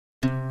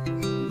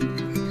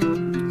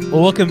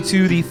Well, welcome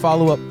to the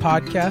Follow Up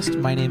Podcast.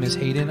 My name is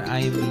Hayden. I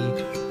am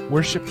the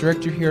worship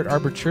director here at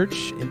Arbor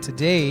Church, and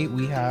today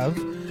we have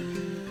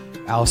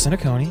Allison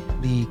Aconi,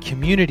 the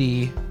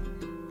community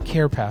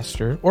care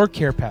pastor, or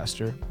care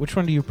pastor. Which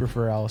one do you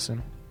prefer,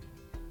 Allison?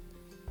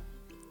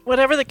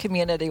 Whatever the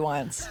community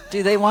wants.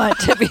 Do they want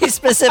to be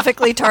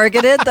specifically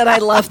targeted that I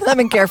love them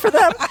and care for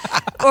them?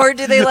 Or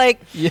do they like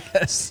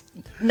Yes.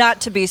 not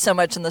to be so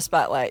much in the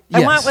spotlight?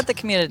 Yes. I want what the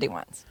community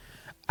wants.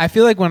 I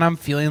feel like when I'm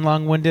feeling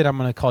long-winded, I'm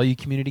going to call you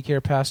community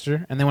care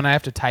pastor, and then when I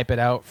have to type it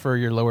out for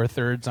your lower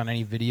thirds on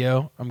any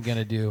video, I'm going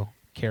to do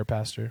care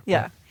pastor.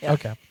 Yeah.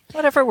 Okay.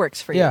 Whatever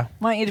works for you. Yeah.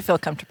 I want you to feel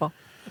comfortable.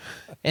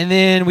 And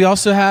then we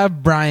also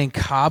have Brian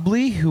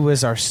Cobley, who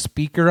is our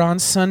speaker on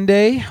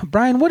Sunday.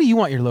 Brian, what do you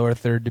want your lower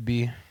third to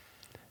be?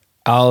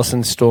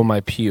 Allison stole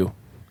my pew.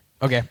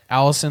 Okay,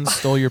 Allison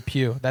stole your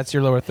pew. That's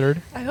your lower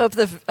third? I hope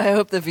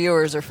the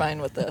viewers are fine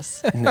with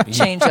this. No,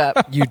 Change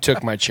up. You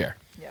took my chair.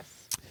 Yes.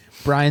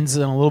 Brian's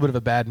in a little bit of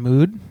a bad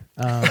mood.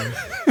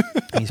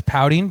 He's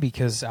pouting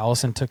because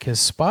Allison took his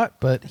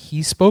spot, but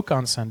he spoke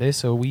on Sunday,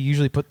 so we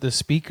usually put the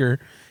speaker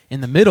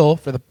in the middle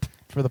for the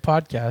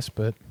podcast,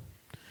 but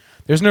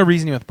there's no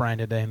reasoning with Brian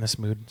today in this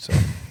mood, so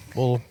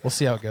we'll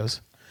see how it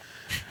goes.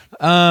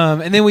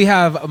 And then we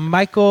have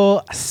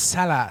Michael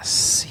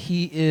Salas.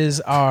 He is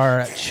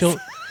our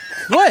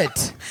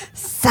What?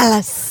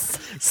 Salas.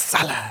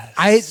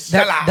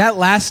 That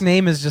last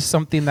name is just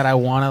something that I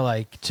want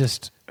to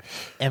just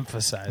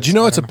emphasize. Do you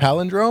know it's a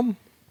palindrome?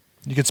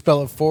 You could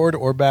spell it forward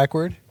or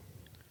backward.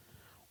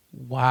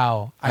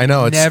 Wow. I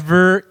know, it's-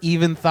 never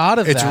even thought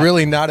of It's that.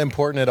 really not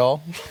important at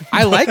all.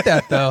 I like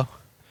that, though.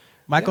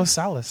 Michael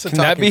Salas. Can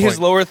that talking be his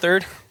point. lower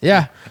third?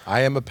 Yeah.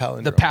 I am a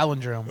palindrome. The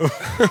palindrome.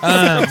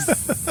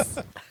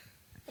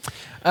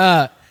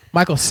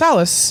 Michael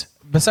Salas,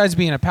 besides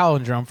being a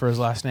palindrome for his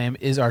last name,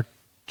 is our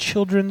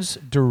children's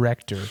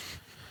director.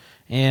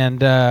 And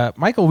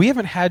Michael, we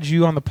haven't had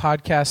you on the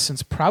podcast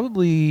since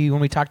probably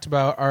when we talked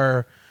about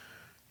our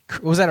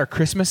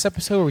Christmas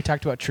episode where we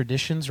talked about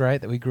traditions,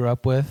 right, that we grew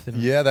up with? And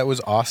Yeah, that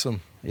was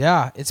awesome.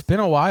 yeah, it's been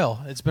a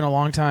while. It's been a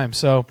long time.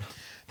 So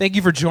thank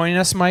you for joining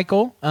us,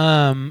 Michael.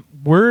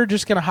 We're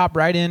just going to hop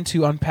right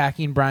into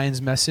unpacking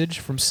Brian's message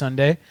from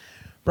Sunday.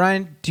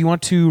 Brian, do you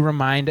want to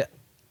remind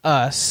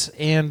us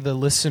and the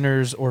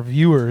listeners or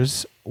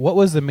viewers what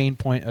was the main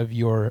point of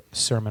your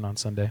sermon on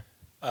Sunday?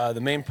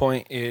 The main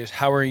point is,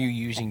 how are you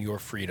using your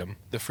freedom?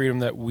 The freedom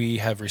that we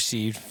have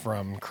received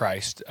from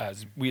Christ.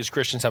 We as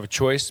Christians have a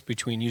choice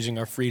between using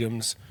our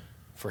freedoms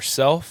for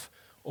self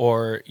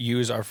or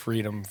use our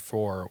freedom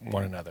for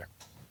one another.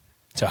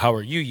 So how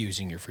are you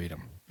using your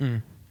freedom?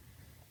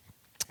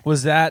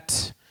 Was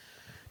that,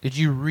 did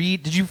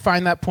you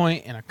find that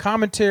point in a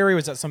commentary?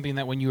 Was that something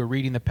that when you were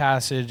reading the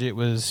passage, it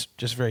was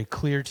just very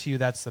clear to you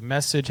that's the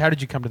message? How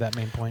did you come to that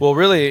main point? Well,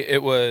 really,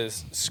 it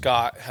was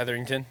Scott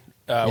Hetherington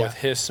Yeah. with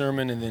his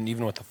sermon, and then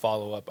even with the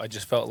follow-up, I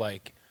just felt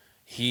like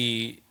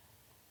he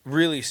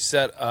really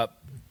set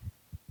up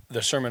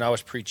the sermon I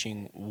was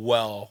preaching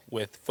well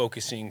with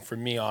focusing for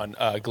me on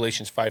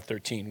Galatians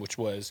 5:13, which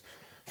was,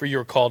 "For you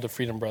are called to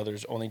freedom,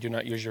 brothers, only do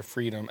not use your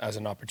freedom as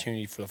an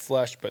opportunity for the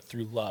flesh, but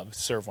through love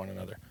serve one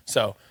another."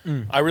 So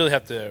I really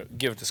have to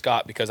give it to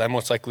Scott because I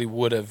most likely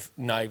would have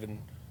not even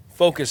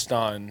focused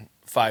on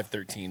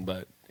 5:13,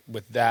 but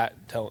with that,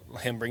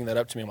 him bringing that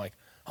up to me, I'm like,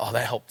 oh,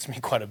 that helped me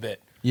quite a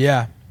bit.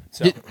 Yeah.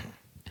 So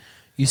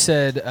You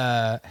said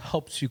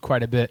helps you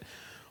quite a bit.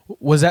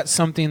 Was that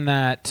something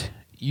that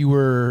you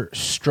were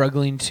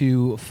struggling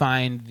to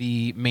find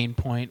the main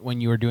point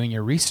when you were doing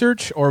your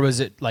research, or was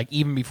it like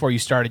even before you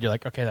started, you're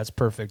like, okay, that's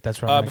perfect.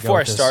 That's where I'm gonna go before I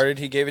with this? started,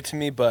 he gave it to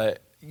me,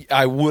 but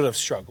I would have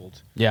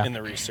struggled Yeah. in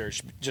the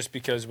research just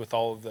because with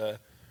all of the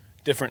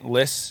different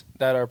lists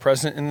that are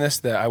present in this,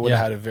 that I would Yeah.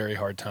 have had a very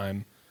hard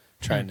time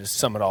trying to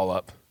sum it all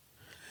up.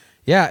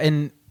 Yeah,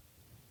 and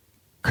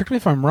correct me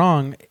if I'm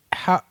wrong.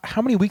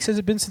 How many weeks has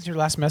it been since your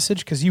last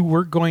message? Because you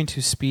were going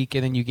to speak,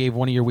 and then you gave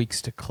one of your weeks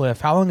to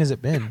Cliff. How long has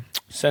it been?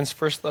 Since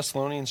 1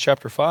 Thessalonians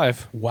chapter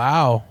 5.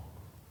 Wow.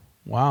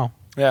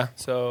 Yeah,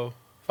 so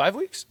 5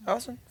 weeks,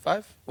 Allison?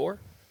 5, 4,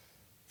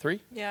 3?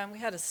 Yeah, and we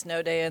had a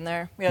snow day in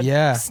there. We had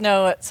Yeah.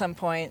 snow at some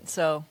point,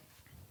 so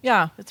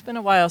yeah, it's been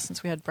a while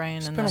since we had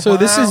Brian in there. So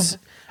this Wow. is,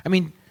 I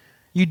mean,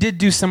 you did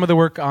do some of the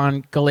work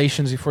on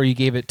Galatians before you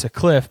gave it to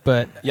Cliff,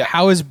 but Yeah.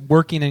 how has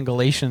working in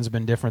Galatians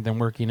been different than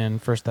working in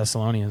 1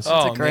 Thessalonians?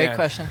 Oh, It's a great man.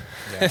 question.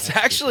 It's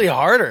actually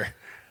harder.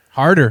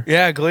 Harder.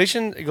 Yeah,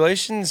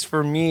 Galatians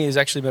for me has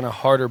actually been a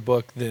harder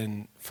book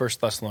than 1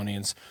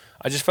 Thessalonians.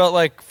 I just felt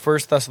like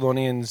 1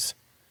 Thessalonians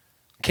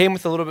came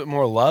with a little bit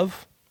more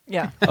love.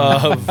 Yeah.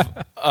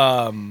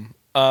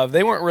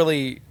 They weren't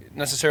really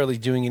necessarily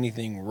doing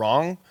anything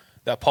wrong.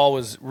 That Paul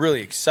was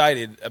really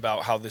excited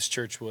about how this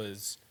church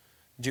was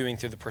doing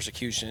through the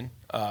persecution,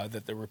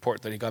 that the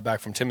report that he got back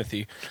from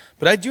Timothy.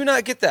 But I do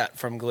not get that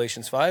from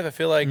Galatians 5. I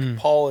feel like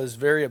Paul is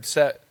very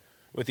upset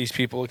with these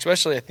people,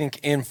 especially I think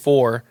in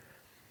 4,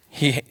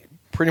 he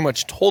pretty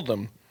much told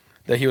them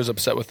that he was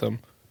upset with them.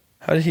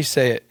 How did he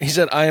say it? He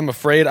said, "I am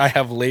afraid I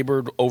have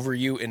labored over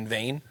you in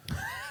vain."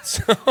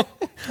 So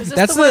Is this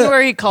That's the one the-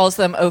 where he calls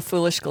them "Oh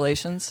foolish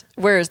Galatians"?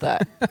 Where is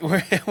that? Where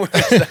is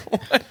that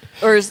one?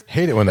 Or is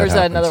Hate it when that or is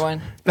that happens. another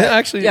one?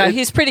 Actually, Yeah, it-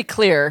 he's pretty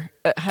clear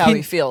at how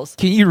he feels.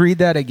 Can you read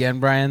that again,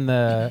 Brian?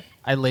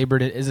 I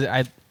labored it. Is it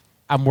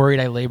I'm worried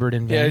I labored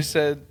in vain. Yeah, he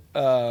said,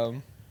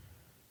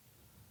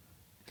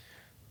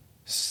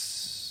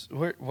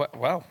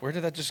 where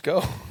did that just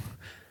go?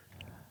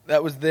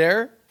 That was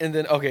there, and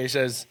then he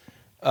says,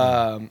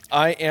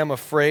 I am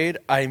afraid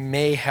I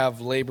may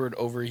have labored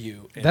over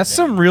you. in That's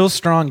vain." some real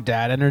strong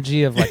dad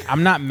energy of like,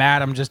 I'm not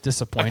mad, I'm just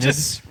disappointed. I'm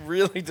just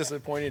really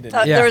disappointed in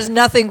Yeah. you. There was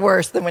nothing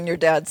worse than when your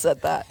dad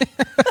said that.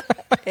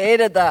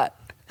 Hated that.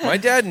 My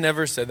dad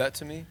never said that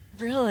to me.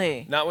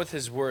 Really? Not with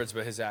his words,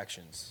 but his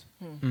actions.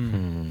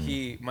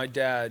 My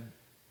dad,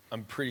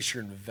 I'm pretty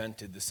sure,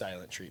 invented the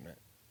silent treatment.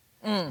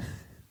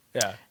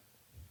 Yeah.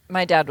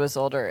 My dad was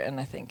older, and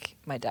I think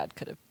my dad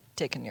could have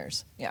taken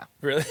yours. Yeah.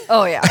 Really?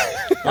 Oh, yeah.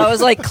 That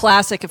was like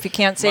classic. If you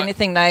can't say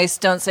anything nice,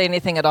 don't say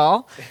anything at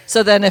all.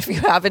 So then if you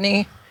have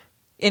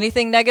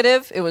anything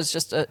negative, it was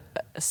just a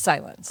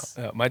silence.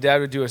 My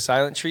dad would do a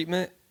silent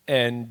treatment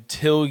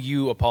until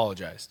you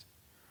apologized.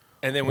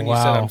 And then when you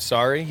said, Wow. I'm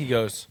sorry, he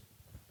goes,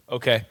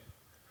 okay.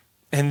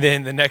 And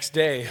then the next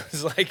day, it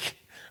was like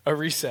a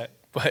reset.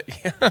 But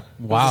yeah, it was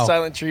Wow. a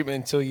silent treatment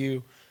until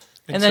you.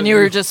 And then you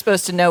were just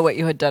supposed to know what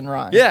you had done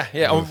wrong. Yeah,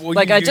 yeah. Well,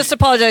 Like, you I just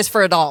apologize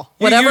for it all.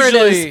 you Whatever it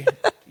is. usually-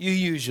 You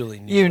usually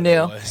knew. You what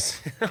knew. It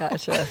was.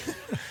 Gotcha.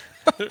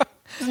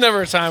 There's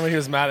never a time when he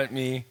was mad at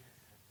me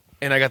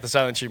and I got the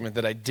silent treatment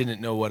that I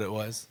didn't know what it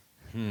was.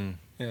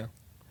 Yeah.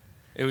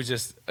 It was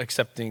just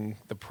accepting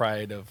the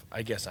pride of,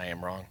 I guess I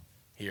am wrong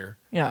here.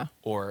 Yeah.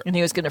 Or And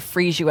he was going to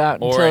freeze you out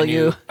or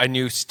until I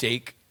knew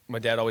steak. My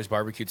dad always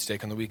barbecued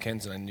steak on the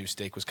weekends, and I knew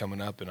steak was coming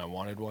up, and I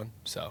wanted one.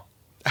 So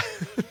I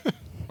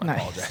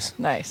apologize.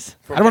 Nice.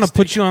 I don't want to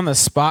put you on the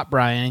spot,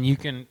 Brian. You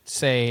can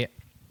say,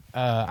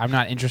 I'm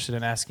not interested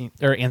in asking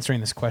or answering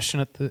this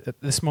question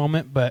at this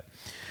moment, but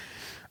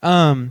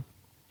do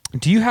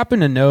you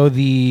happen to know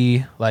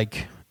the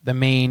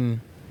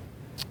main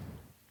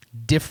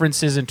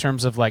differences in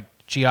terms of like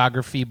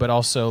geography, but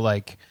also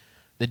like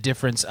the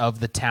difference of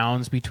the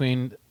towns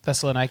between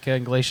Thessalonica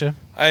and Galatia?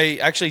 I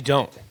actually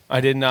don't.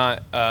 I did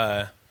not.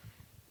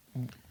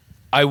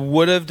 I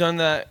would have done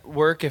that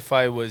work if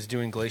I was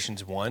doing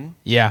Galatians 1.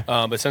 Yeah.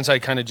 But since I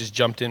kind of just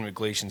jumped in with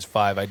Galatians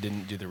 5, I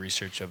didn't do the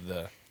research of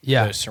the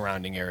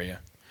surrounding area.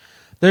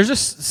 There's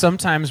just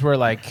sometimes where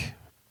like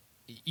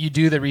you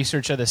do the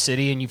research of the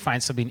city and you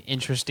find something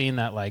interesting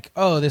that like,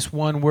 oh, this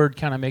one word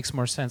kind of makes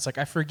more sense. Like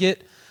I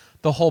forget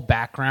the whole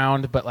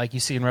background, but like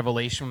you see in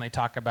Revelation when they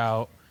talk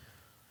about,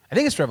 I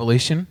think it's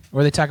Revelation,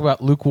 where they talk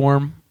about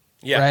lukewarm.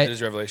 Yeah, right? it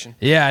is Revelation.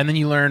 Yeah, and then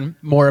you learn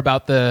more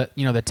about the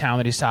town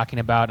that he's talking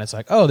about, and it's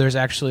like, oh, there's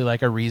actually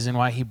like a reason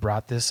why he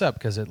brought this up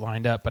because it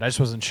lined up. But I just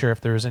wasn't sure if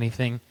there was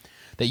anything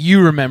that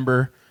you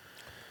remember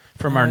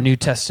from our New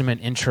Testament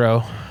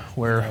intro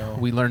where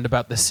we learned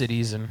about the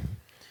cities and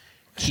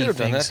key Should have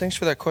done that. things. Thanks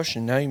for that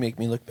question. Now you make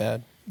me look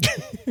bad.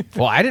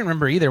 Well, I didn't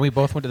remember either. We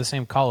both went to the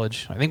same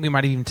college. I think we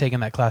might have even taken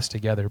that class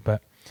together,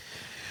 but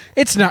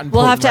it's not important.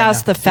 We'll have to right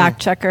ask now. the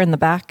fact checker in the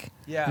back.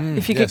 Yeah.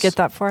 If you yes. could get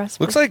that for us.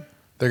 Looks like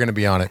They're going to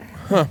be on it.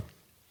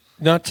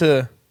 not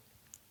to.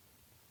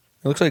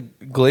 It looks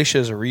like Galatia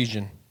is a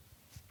region.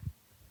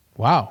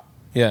 Wow.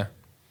 Yeah.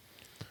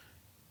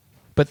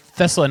 But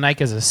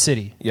Thessalonica is a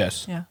city.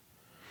 Yes. Yeah.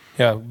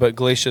 Yeah, but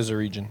Galatia is a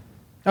region.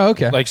 Oh,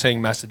 okay. Like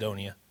saying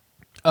Macedonia.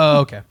 Oh,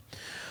 okay.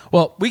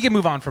 Well, we can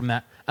move on from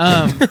that.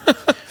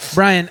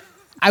 Brian,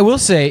 I will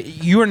say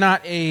you do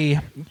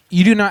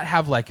not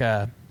have like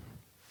a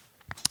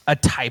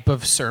type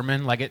of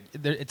sermon. Like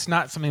it's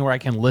not something where I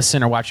can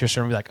listen or watch your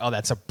sermon and be like, oh,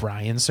 that's a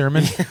Brian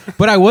sermon.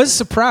 But I was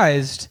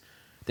surprised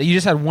that you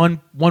just had one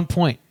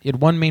point. You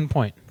had one main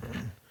point.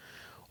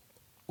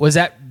 Was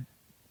that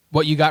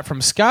what you got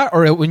from Scott,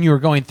 or when you were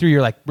going through,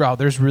 you're like, bro,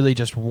 there's really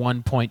just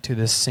one point to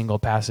this single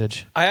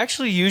passage? I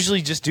actually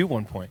usually just do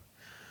 1 point.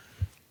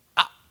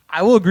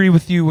 I will agree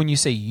with you when you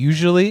say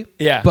usually.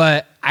 Yeah.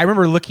 But I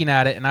remember looking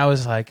at it and I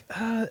was like,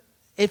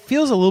 it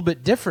feels a little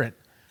bit different.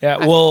 Yeah,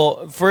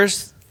 well,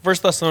 First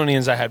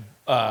Thessalonians, I had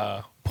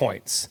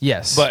points.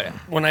 Yes. But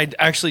when I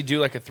actually do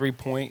like a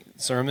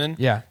 3-point sermon,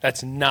 Yeah.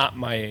 that's not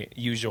my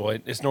usual.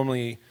 It's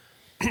normally,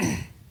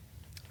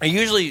 I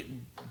usually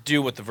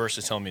do what the verse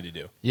is telling me to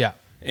do. Yeah.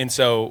 And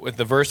so if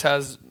the verse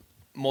has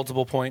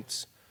multiple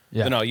points,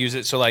 Yeah. then I'll use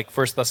it. So like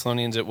First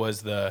Thessalonians, it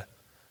was the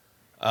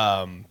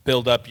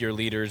build up your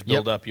leaders,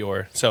 build Yep. up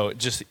your. So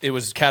it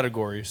was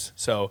categories.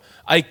 So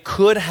I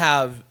could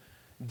have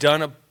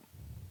done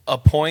a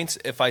points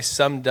if I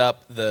summed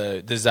up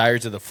the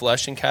desires of the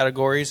flesh in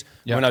categories.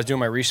 Yep. When I was doing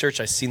my research,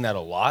 I seen that a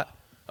lot.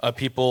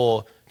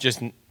 People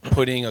just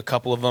putting a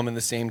couple of them in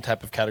the same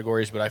type of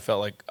categories, but I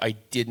felt like I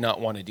did not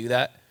want to do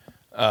that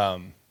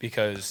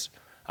because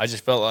I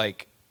just felt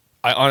like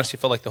I honestly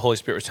felt like the Holy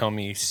Spirit was telling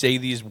me, say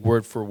these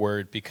word for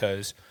word,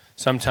 because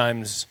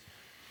sometimes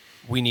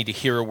we need to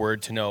hear a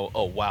word to know,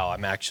 oh, wow,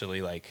 I'm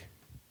actually like,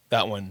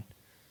 that one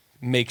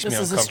makes me This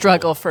is a uncomfortable.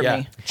 struggle for Yeah.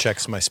 me.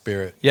 Checks my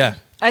spirit. Yeah.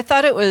 I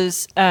thought it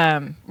was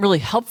really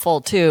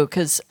helpful too,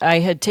 because I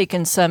had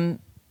taken some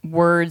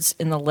words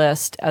in the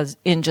list as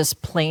in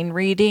just plain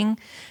reading,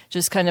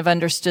 just kind of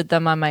understood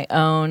them on my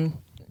own,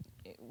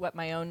 what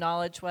my own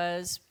knowledge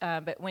was.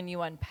 But when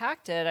you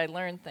unpacked it, I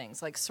learned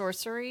things like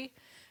sorcery,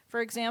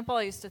 for example.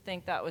 I used to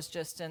think that was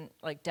just in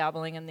like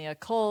dabbling in the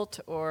occult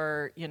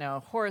or,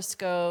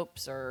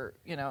 horoscopes or,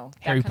 that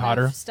Harry kind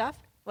Potter. of stuff.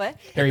 What?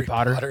 Harry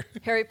Potter.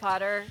 Harry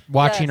Potter.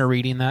 Watching Yes. or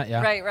reading that,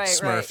 yeah. Right.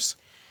 Smurfs.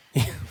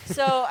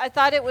 So I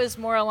thought it was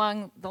more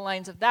along the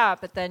lines of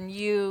that, but then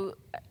you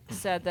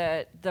said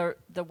that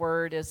the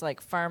word is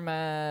like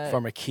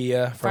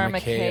pharmakeia,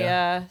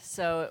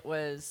 so it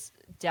was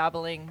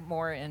dabbling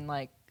more in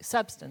like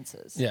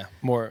substances. Yeah.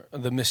 More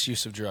the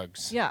misuse of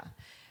drugs. Yeah.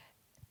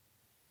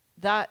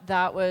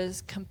 That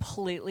was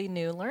completely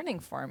new learning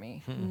for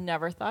me.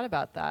 Never thought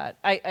about that.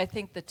 I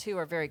think the two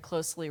are very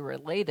closely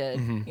related,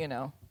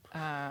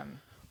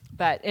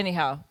 But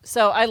anyhow,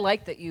 so I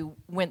like that you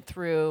went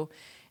through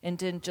and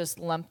didn't just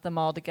lump them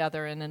all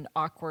together in an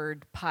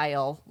awkward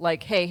pile.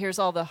 Like, hey, here's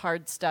all the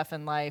hard stuff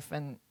in life,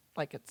 and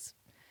like it's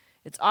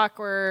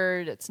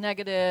awkward, it's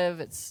negative,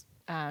 it's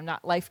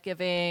not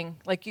life-giving.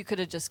 Like you could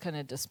have just kind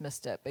of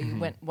dismissed it, but you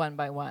went one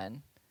by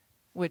one,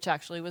 which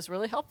actually was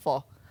really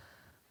helpful.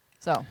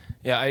 So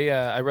Yeah,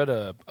 I read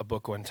a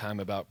book one time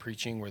about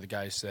preaching where the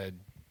guy said,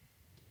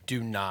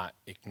 do not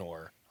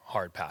ignore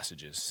hard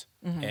passages.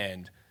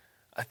 And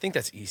I think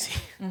that's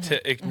easy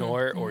to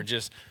ignore or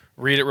just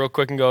read it real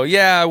quick and go,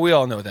 yeah, we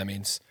all know what that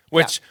means.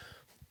 Which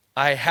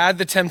I had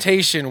the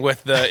temptation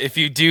with the, if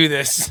you do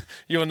this,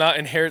 you will not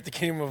inherit the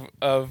kingdom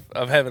of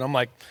heaven. I'm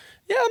like,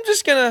 yeah, I'm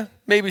just going to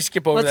maybe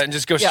skip over that and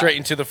just go straight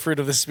into the fruit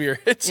of the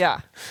Spirit.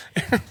 yeah.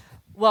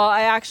 Well,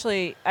 I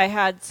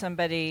had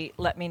somebody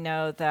let me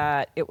know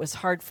that it was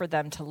hard for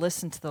them to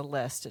listen to the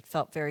list. It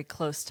felt very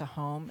close to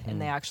home,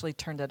 and they actually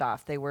turned it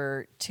off. They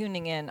were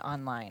tuning in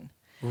online.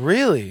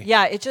 Really?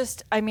 Yeah, I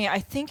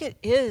think it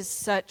is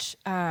such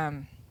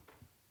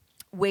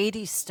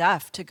weighty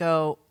stuff to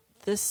go,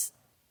 this,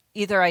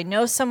 either I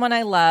know someone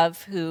I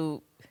love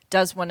who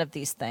does one of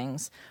these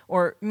things,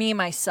 or me,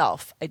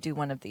 myself, I do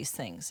one of these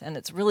things. And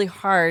it's really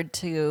hard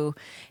to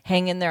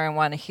hang in there and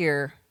want to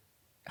hear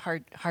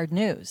hard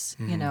news,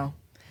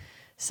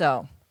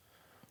 So.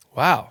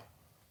 Wow.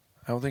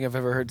 I don't think I've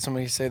ever heard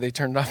somebody say they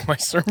turned off my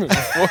sermon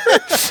before.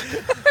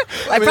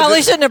 I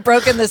probably shouldn't have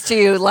broken this to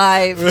you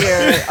live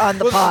here on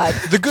the pod.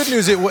 The good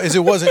news is it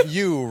wasn't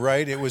you,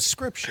 right? It was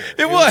Scripture.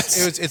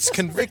 It's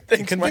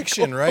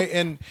conviction, right?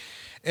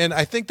 And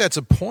I think that's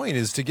a point,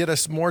 is to get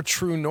us more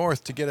true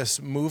north, to get us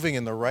moving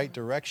in the right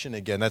direction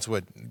again. That's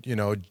what,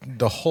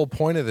 the whole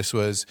point of this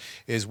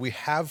is we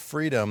have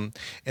freedom.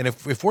 And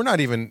if we're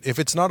not even, if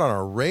it's not on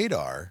our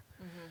radar,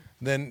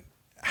 then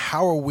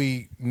how are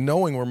we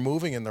knowing we're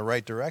moving in the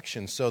right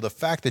direction? So the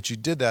fact that you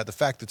did that, the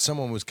fact that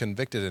someone was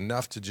convicted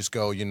enough to just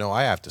go,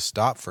 I have to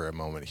stop for a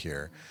moment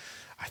here,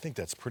 I think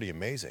that's pretty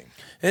amazing.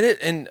 And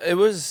it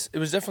was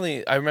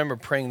definitely, I remember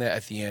praying that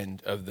at the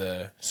end of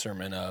the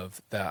sermon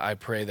of that. I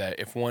pray that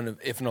if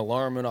an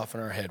alarm went off in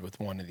our head with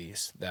one of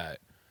these, that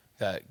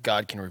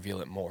God can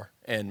reveal it more.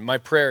 And my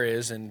prayer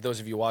is, and those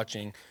of you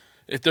watching,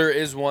 if there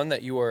is one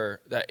that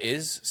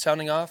is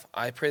sounding off,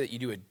 I pray that you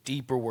do a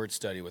deeper word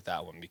study with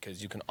that one,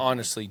 because you can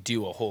honestly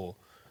do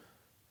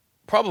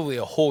probably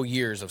a whole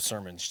year's of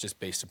sermons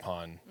just based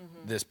upon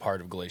this part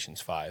of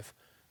Galatians 5.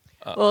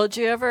 Well,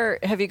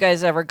 have you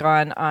guys ever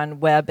gone on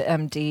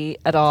WebMD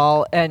at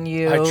all? And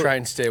I try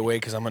and stay away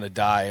because I'm going to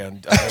die.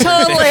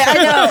 Totally, I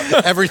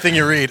know. Everything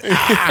you read.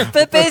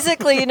 But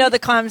basically, the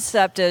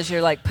concept is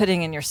you're like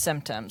putting in your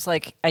symptoms.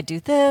 Like, I do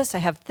this, I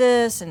have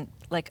this, and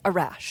like a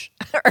rash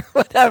or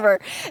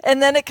whatever.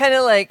 And then it kind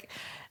of like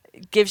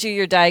gives you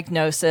your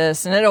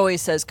diagnosis, and it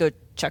always says go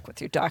check with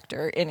your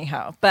doctor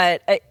anyhow.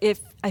 But if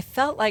I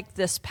felt like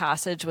this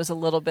passage was a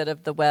little bit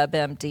of the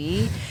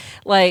WebMD,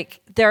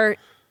 like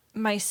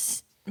my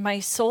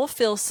soul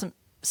feels some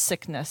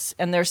sickness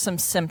and there's some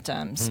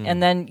symptoms,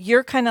 and then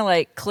you're kind of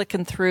like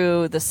clicking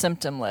through the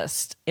symptom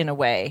list in a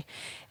way,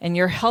 and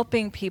you're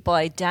helping people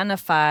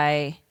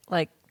identify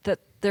like that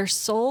their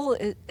soul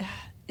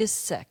is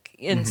sick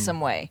in some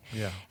way.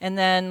 Yeah. And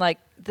then like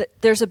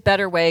there's a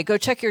better way. Go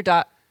check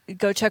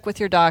with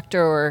your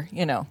doctor, or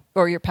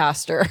or your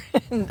pastor,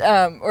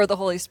 or the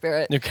Holy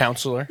Spirit, Your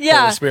counselor,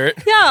 yeah, Holy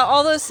Spirit. yeah,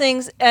 all those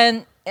things,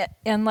 and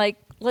like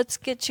let's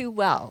get you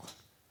well.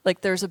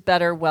 Like there's a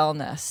better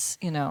wellness,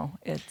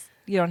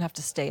 you don't have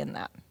to stay in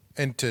that.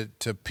 And to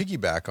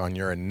piggyback on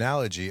your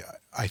analogy,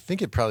 I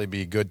think it'd probably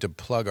be good to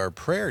plug our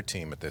prayer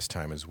team at this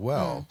time as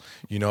well.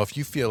 If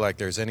you feel like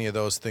there's any of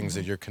those things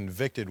that you're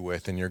convicted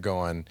with and you're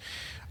going,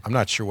 I'm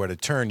not sure where to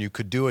turn, you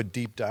could do a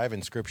deep dive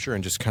in Scripture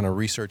and just kind of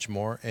research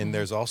more. And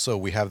there's also,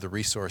 we have the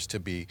resource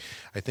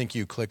I think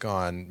you click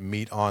on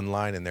Meet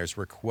Online and there's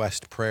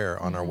request prayer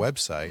on our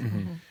website.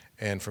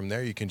 And from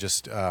there, you can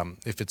just,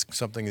 if it's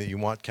something that you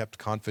want kept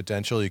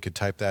confidential, you could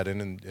type that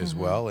in as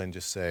well and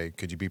just say,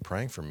 could you be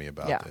praying for me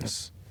about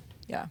this?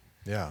 Yeah.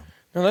 Yeah.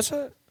 No, that's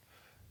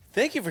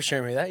Thank you for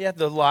sharing me that. Yeah,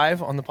 the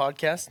live on the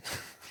podcast.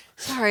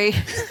 Sorry.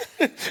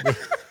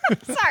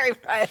 Sorry,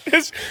 Brian.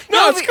 It's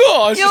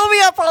cool. You'll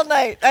be up all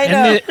night. I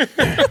know.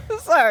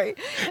 Sorry.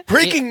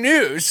 Breaking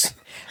news.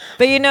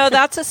 But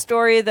that's a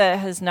story that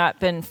has not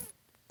been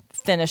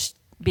finished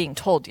being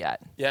told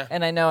yet. Yeah.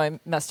 And I know I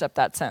messed up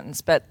that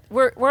sentence, but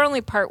we're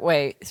only part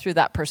way through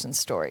that person's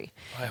story.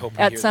 I hope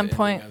at some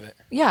point. Of it.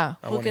 Yeah,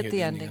 I we'll wanna get hear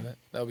the ending. of it.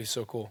 That would be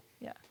so cool.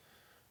 Yeah.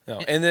 No.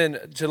 And then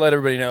to let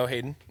everybody know,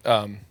 Hayden,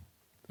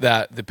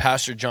 that the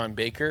pastor John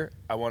Baker,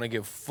 I want to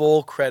give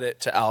full credit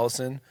to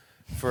Allison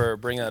for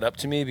bringing that up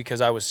to me, because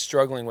I was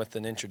struggling with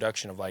an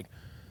introduction of like,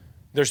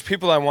 there's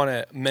people I want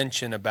to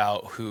mention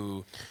about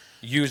who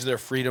use their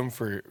freedom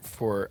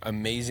for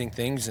amazing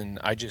things, and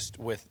I just,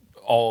 with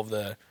all of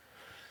the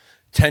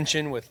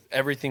tension with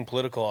everything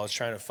political, I was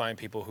trying to find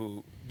people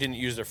who didn't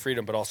use their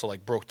freedom but also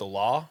like broke the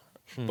law,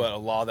 but a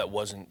law that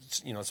wasn't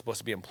supposed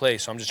to be in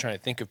place. So I'm just trying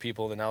to think of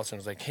people. Then Allison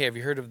was like, hey, have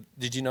you heard of,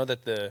 did you know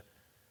that the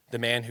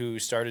man who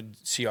started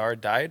CR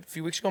died a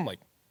few weeks ago? I'm like,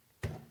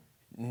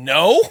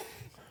 no.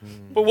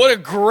 But what a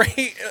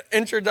great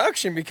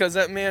introduction, because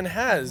that man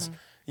has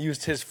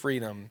used his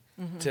freedom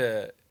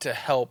to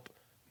help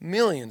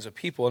millions of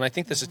people. And I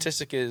think the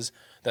statistic is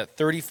that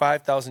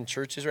 35,000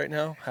 churches right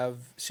now have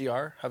a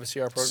CR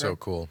program. So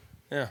cool.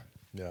 Yeah.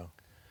 Yeah.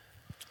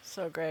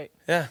 So great.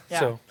 Yeah. Yeah.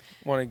 So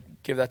want to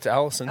give that to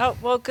Allison. Oh,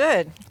 well,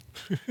 good.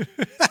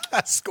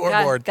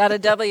 Scoreboard. Got a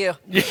W.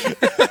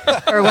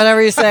 Or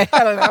whatever you say.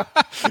 I don't know.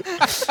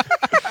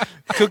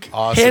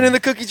 Awesome. Hand in the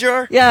cookie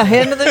jar. Yeah,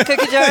 hand in the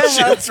cookie jar.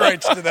 That's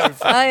right. She did that in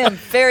front. I am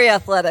very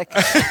athletic.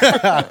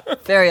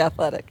 Very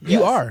athletic. You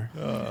Yes. are.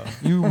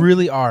 You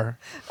really are.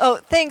 Oh,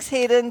 thanks,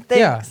 Hayden.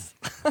 Thanks.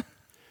 Yeah.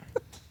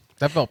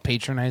 That felt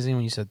patronizing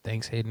when you said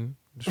thanks, Hayden.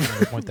 Just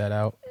wanted to point that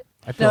out.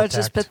 I feel No, it's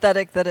just attacked.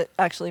 pathetic that it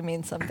actually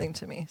means something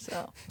to me.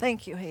 So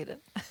thank you, Hayden.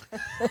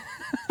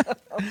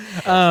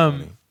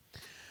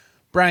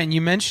 Brian,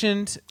 you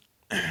mentioned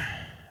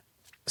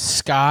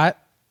Scott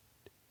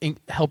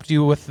helped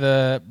you with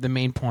the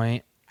main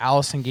point.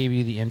 Allison gave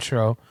you the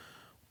intro.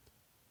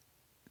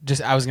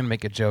 I was going to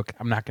make a joke.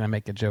 I'm not going to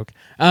make a joke.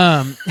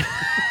 I'm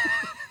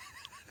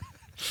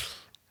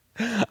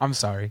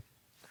sorry.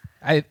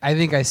 I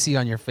think I see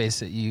on your face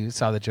that you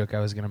saw the joke I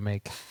was going to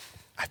make.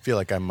 I feel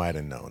like I might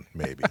have known,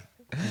 maybe.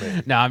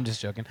 No, I'm just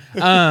joking.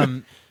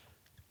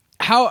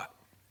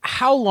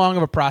 How long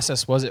of a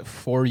process was it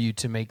for you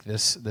to make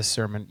this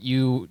sermon?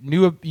 You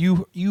knew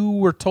you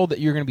were told that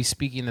you were going to be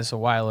speaking this a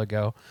while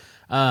ago.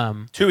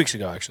 2 weeks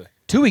ago, actually.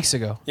 2 weeks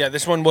ago. Yeah,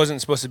 this one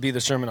wasn't supposed to be the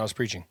sermon I was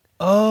preaching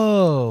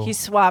Oh. He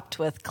swapped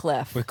with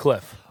Cliff. with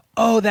Cliff.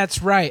 Oh,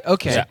 that's right.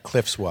 Okay. Yeah.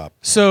 Cliff swap.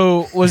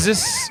 So was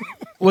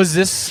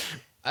this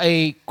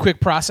a quick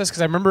process?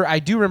 Because I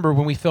do remember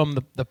when we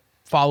filmed the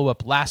follow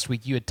up last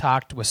week, you had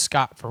talked with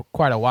Scott for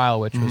quite a while,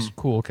 which was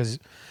cool, because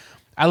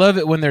I love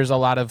it when there's a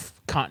lot of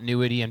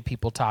continuity and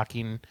people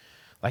talking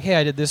like, hey,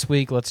 I did this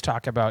week, let's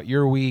talk about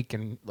your week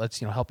and let's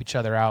help each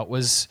other out.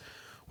 Was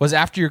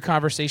after your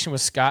conversation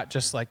with Scott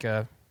just like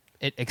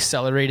it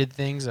accelerated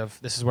things of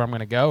this is where I'm going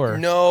to go? Or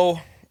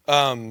No.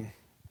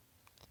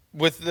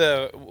 With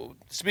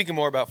speaking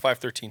more about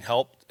 513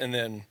 helped, and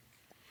then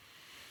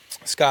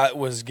Scott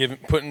was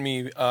putting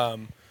me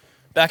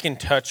back in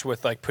touch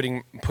with like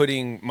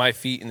putting my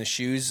feet in the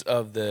shoes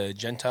of the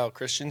Gentile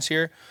Christians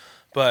here.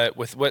 But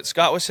with what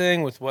Scott was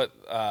saying, with what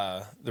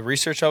the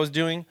research I was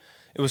doing,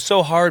 it was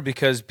so hard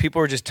because people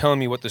were just telling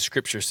me what the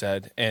scripture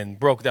said and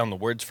broke down the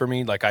words for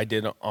me like I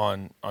did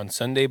on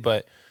Sunday.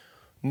 But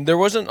there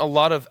wasn't a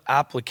lot of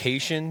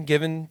application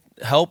given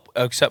help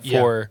except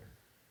for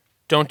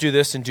don't do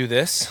this and do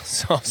this.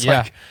 So it's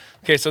like,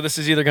 okay, so this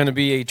is either going to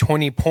be a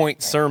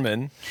 20-point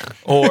sermon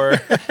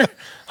or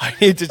I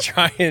need to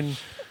try and...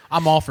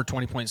 I'm all for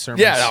 20-point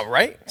sermons. Yeah,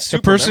 right? The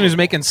person who's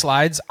making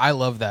slides, I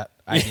love that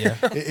idea.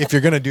 If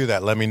you're going to do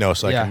that, let me know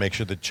so I can make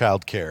sure the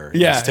child care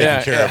Yeah, is taken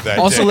yeah, care yeah. of that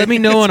Also, day. let me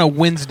know on a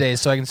Wednesday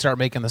so I can start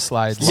making the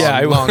slides. Yeah,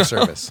 I will. long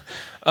service.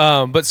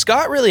 But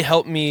Scott really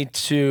helped me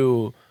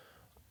to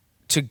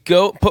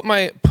go put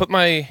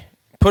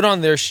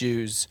on their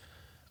shoes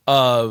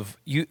of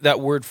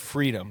that word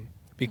freedom,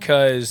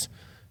 because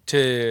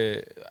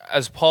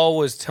as Paul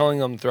was telling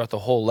them throughout the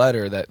whole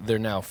letter that they're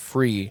now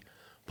free,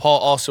 Paul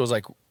also was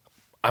like,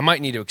 I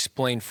might need to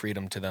explain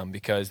freedom to them,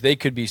 because they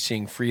could be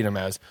seeing freedom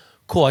as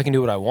cool. I can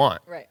do what I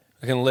want. Right.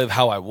 I can live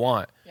how I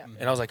want. Yeah.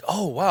 And I was like,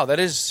 oh wow,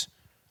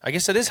 I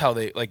guess that is how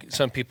they, like,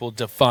 some people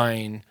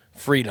define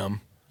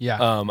freedom.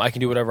 Yeah. I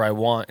can do whatever I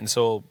want. And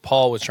so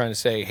Paul was trying to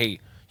say, hey,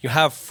 you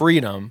have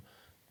freedom,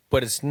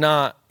 but it's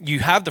not, you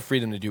have the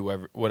freedom to do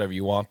whatever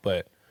you want,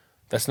 but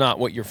that's not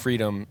what your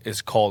freedom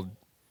is called.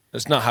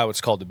 That's not how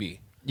it's called to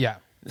be. Yeah.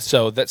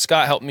 So that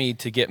Scott helped me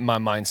to get my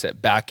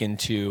mindset back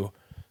into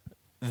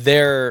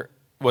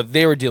what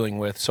they were dealing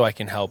with, so I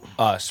can help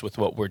us with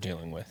what we're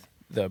dealing with,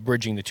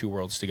 bridging the two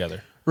worlds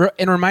together.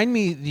 And remind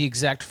me the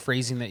exact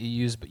phrasing that you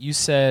used, but you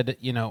said,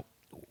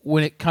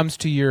 when it comes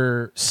to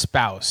your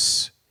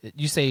spouse,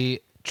 you say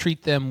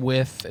treat them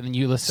with, and then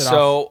you listed off.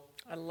 So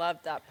I love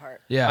that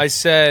part. Yeah. I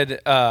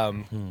said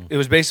it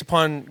was based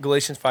upon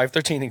Galatians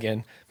 5:13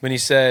 again, when he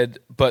said,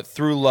 "But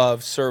through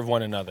love serve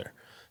one another."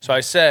 So I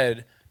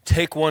said,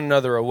 take one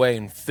another away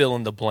and fill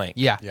in the blank.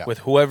 Yeah. With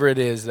whoever it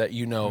is that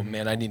you know,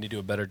 man, I need to do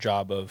a better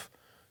job of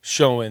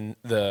showing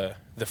the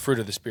fruit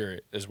of the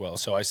Spirit as well.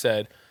 So I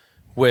said,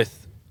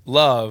 with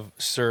love,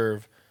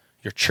 serve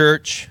your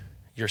church,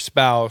 your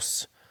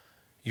spouse,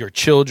 your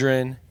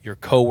children, your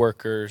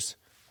coworkers,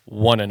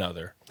 one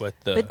another.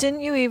 But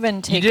didn't you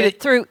even take did it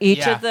it- through each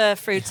yeah. of the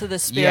fruits of the Yeah,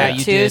 Spirit you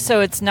too? did.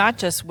 So it's not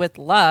just with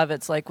love,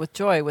 it's like with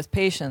joy, with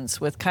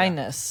patience, with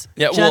kindness,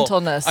 well,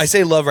 gentleness. I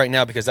say love right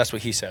now because that's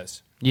what he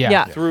says.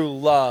 Yeah. Through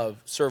love,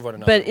 serve one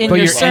another. But in But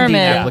your your ending sermon,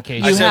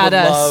 application. you I said had with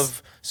us.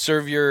 love,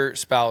 serve your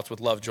spouse with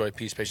love, joy,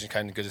 peace, patience,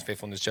 kindness, goodness,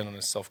 faithfulness,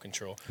 gentleness,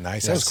 self-control.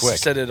 Nice. That was I quick.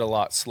 said it a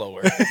lot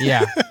slower.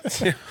 Yeah.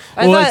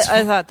 I Well, it's-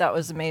 thought that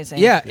was amazing.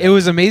 Yeah, it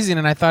was amazing,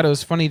 and I thought it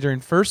was funny during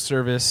first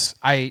service.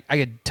 I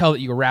could tell that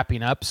you were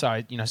wrapping up, so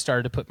I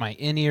started to put my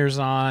in-ears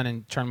on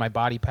and turn my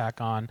body pack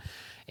on,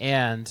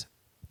 and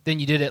then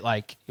you did it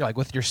like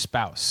with your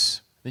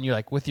spouse, then you're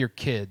like with your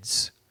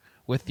kids,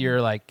 with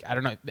your like I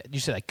don't know, you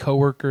said like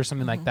coworker or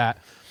something like that.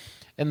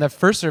 In the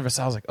first service,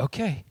 I was like,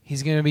 okay,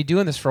 he's going to be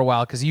doing this for a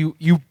while because you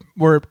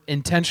were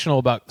intentional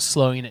about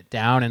slowing it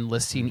down and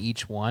listing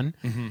each one.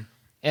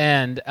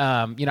 And,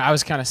 I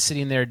was kind of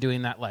sitting there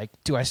doing that, like,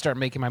 do I start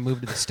making my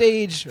move to the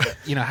stage?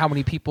 How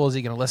many people is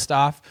he going to list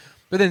off?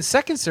 But then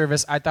second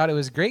service, I thought it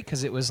was great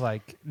because it was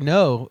like,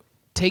 no,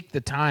 take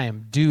the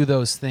time, do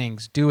those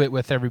things, do it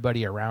with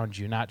everybody around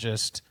you, not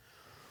just,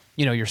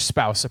 your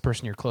spouse, the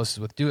person you're closest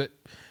with. Do it,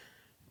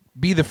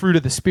 be the fruit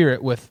of the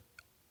Spirit with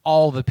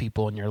all the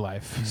people in your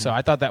life. So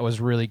I thought that was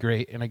really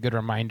great and a good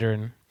reminder.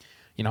 And,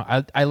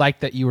 I like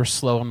that you were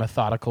slow and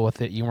methodical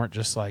with it. You weren't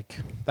just like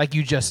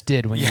you just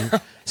did when you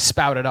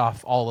spouted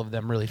off all of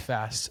them really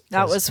fast.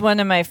 That was one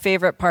of my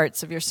favorite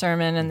parts of your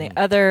sermon. And the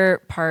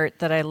other part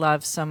that I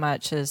love so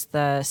much is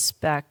the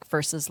spec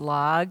versus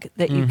log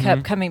that you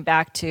kept coming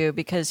back to,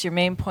 because your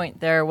main point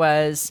there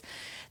was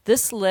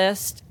this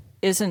list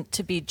isn't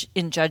to be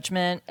in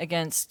judgment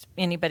against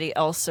anybody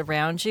else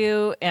around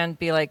you and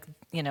be like,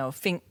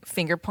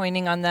 finger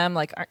pointing on them,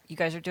 like, you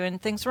guys are doing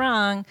things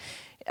wrong.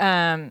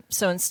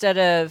 So instead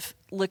of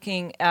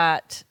looking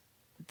at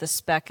the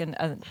speck in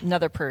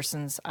another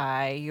person's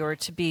eye, you're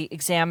to be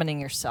examining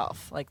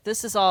yourself. Like,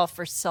 this is all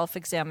for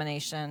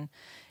self-examination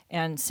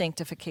and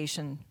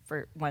sanctification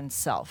for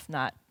oneself,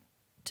 not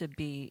to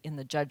be in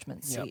the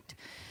judgment seat.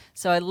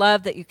 So I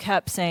love that you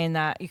kept saying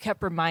that. You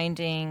kept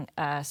reminding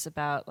us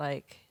about,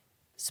 like,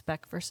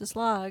 speck versus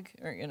log,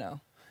 or,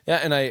 Yeah,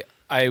 and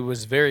I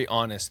was very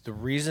honest. The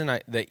reason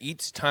that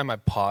each time I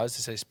paused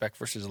to say spec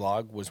versus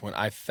log was when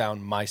I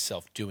found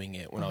myself doing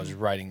it when I was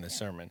writing the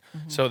sermon.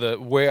 So the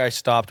way I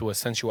stopped was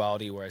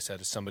sensuality, where I said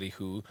to somebody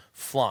who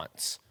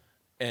flaunts.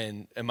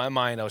 And in my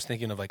mind, I was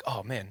thinking of like,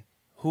 oh man,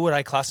 who would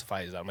I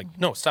classify as that? I'm like,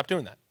 no, stop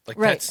doing that. Like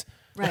Right.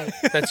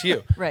 that's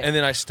you. Right. And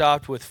then I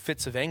stopped with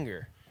fits of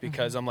anger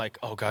because I'm like,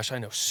 oh gosh, I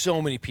know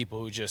so many people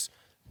who just,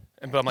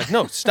 but I'm like,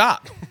 no,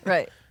 stop.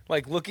 Right.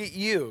 Like, look at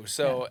you.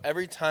 So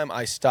every time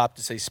I stop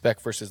to say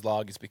spec versus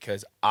log is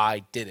because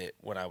I did it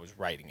when I was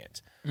writing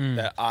it,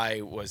 that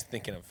I was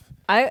thinking of.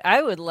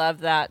 I would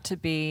love that to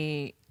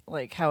be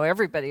like how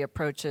everybody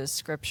approaches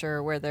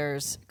scripture, where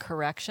there's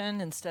correction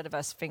instead of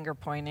us finger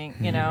pointing,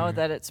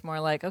 that it's more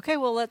like, okay,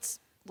 well, let's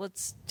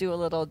do a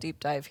little deep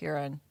dive here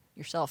on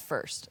yourself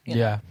first. you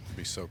know? Yeah. It'd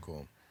be so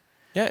cool.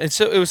 Yeah, and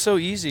so it was so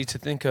easy to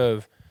think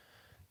of,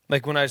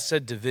 like when I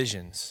said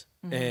divisions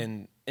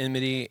and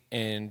enmity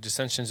and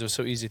dissensions, it was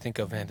so easy to think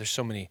of, man, there's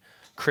so many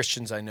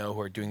Christians I know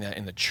who are doing that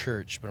in the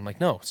church. But I'm like,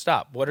 no,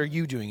 stop. What are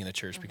you doing in the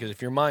church? Because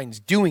if your mind's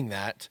doing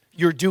that,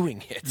 you're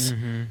doing it.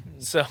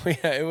 So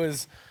yeah, it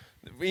was,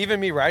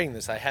 even me writing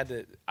this,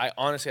 I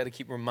honestly had to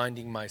keep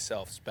reminding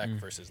myself spec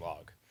versus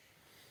log.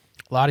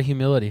 A lot of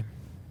humility.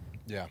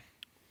 Yeah.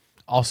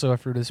 Also a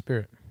fruit of the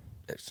Spirit.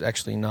 It's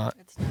actually not.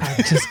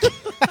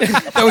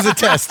 That was a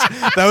test.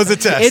 That was a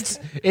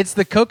test. It's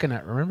the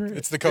coconut, remember?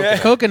 It's the coconut.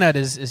 Coconut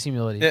is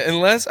humility. Yeah,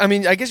 unless, I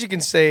mean, I guess you can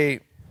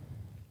say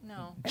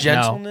No.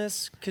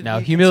 gentleness could No,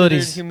 be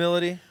humility's- considered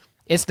humility.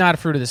 It's not a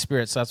fruit of the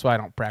Spirit, so that's why I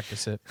don't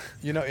practice it.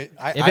 You know, If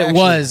it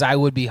was, I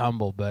would be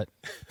humble, but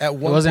at it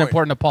one wasn't point,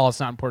 important to Paul. It's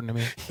not important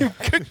to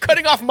me.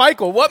 Cutting off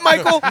Michael. What,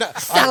 Michael?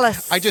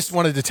 Zealous. I just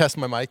wanted to test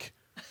my mic.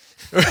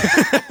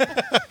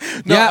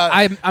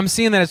 I'm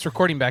seeing that it's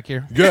recording back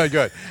here. Good.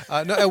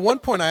 No, at one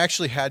point, I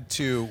actually had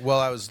to, while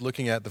I was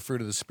looking at the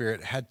fruit of the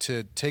Spirit, had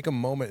to take a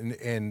moment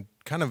and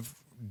kind of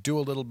do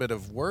a little bit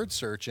of word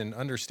search and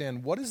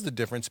understand what is the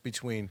difference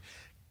between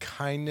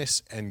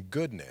kindness and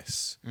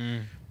goodness.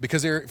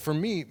 Because for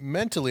me,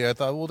 mentally, I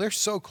thought, well, they're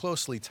so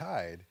closely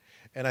tied.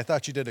 And I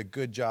thought you did a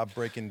good job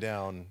breaking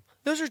down.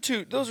 Those are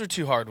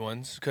two hard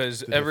ones because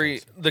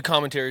the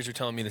commentaries are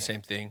telling me the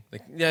same thing.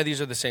 Like, yeah, these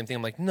are the same thing.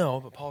 I'm like, no,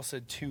 but Paul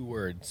said two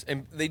words,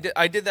 and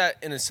I did that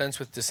in a sense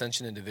with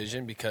dissension and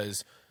division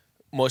because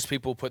most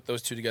people put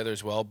those two together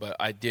as well. But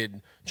I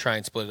did try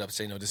and split it up.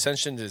 Say, no,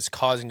 dissension is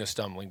causing a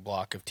stumbling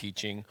block of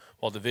teaching,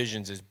 while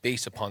divisions is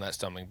based upon that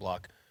stumbling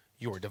block.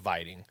 you're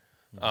dividing.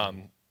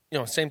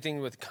 Same thing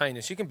with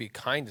kindness. You can be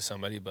kind to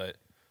somebody, but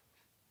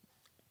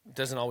it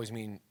doesn't always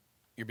mean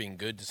you're being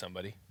good to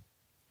somebody.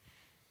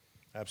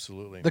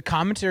 Absolutely. The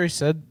commentary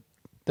said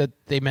that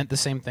they meant the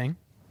same thing.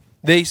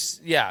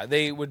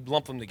 They would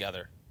lump them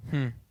together.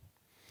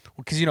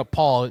 Because,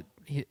 Paul,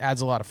 he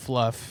adds a lot of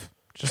fluff.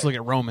 Just look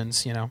at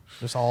Romans,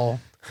 there's all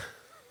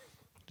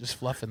just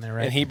fluff in there,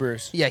 right? And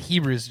Hebrews. Yeah,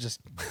 Hebrews just,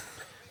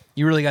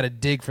 you really got to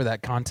dig for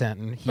that content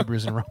in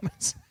Hebrews and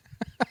Romans.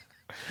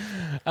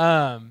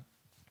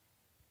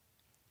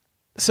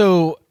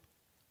 So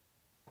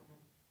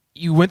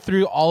you went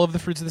through all of the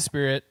fruits of the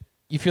Spirit.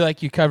 You feel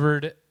like you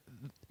covered,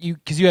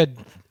 because you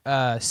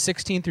had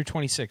 16 through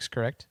 26,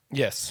 correct?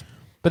 Yes.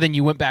 But then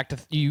you went back to,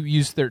 you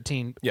used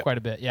 13 Yep. quite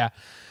a bit, yeah.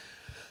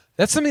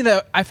 That's something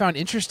that I found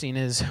interesting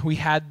is we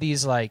had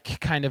these like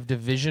kind of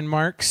division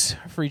marks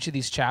for each of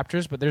these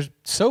chapters, but there's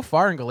so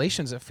far in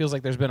Galatians, it feels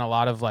like there's been a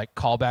lot of like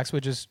callbacks,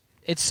 which is,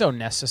 it's so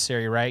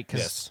necessary, right?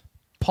 Because Yes.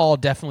 Paul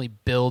definitely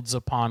builds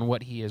upon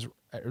what he has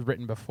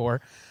written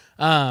before.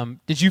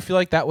 Did you feel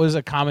like that was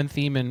a common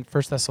theme in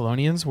 1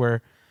 Thessalonians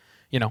where,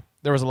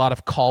 there was a lot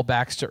of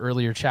callbacks to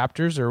earlier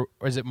chapters, or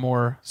is it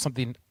more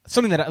something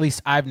that at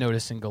least I've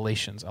noticed in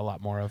Galatians a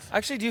lot more of? I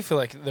actually do feel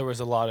like there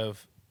was a lot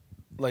of,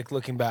 like,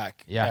 looking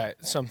back Yeah.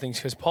 at some things.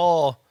 Because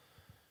Paul,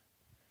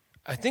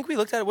 I think we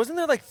looked at it. Wasn't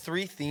there, like,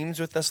 3 themes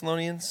with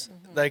Thessalonians?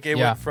 Like, it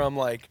Yeah. went from,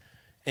 like,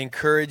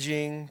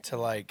 encouraging to,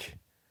 like...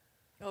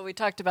 Well, we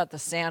talked about the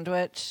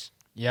sandwich.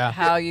 Yeah.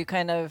 How you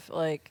kind of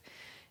like,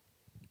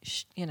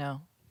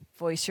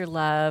 voice your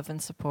love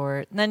and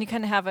support. And then you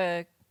kind of have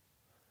a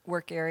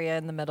work area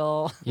in the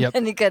middle. Yep.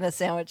 And you kind of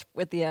sandwich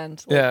with the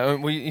end. Like, Yeah,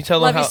 you tell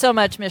them love how... you so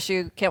much, miss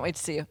you. Can't wait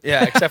to see you.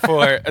 Yeah, except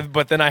for...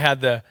 but then I had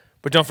the...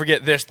 But don't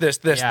forget this.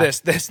 Yeah.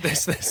 This.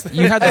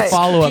 You had the Right.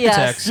 follow-up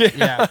P.S. text.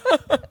 Yeah.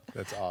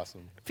 That's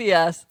awesome.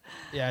 P.S.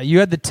 Yeah, you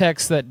had the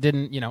text that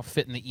didn't,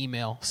 fit in the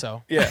email,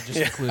 so Yeah. just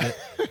include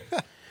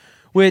it.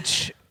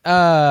 Which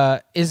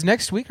is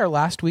next week our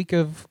last week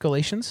of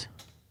Galatians?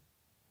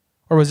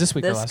 Or was this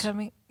week our This last?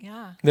 coming,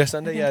 yeah. This I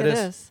Sunday? think Yeah, it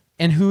is.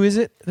 And who is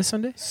it this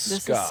Sunday? This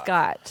is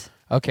Scott.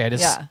 Okay,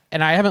 Yeah.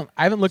 and I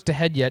haven't looked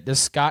ahead yet. Does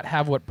Scott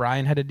have what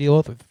Brian had to deal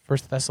with 1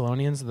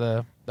 Thessalonians,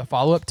 the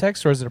follow-up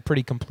text, or is it a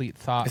pretty complete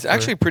thought? It's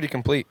actually pretty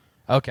complete.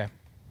 Okay.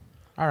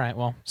 All right,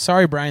 well,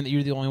 sorry, Brian, that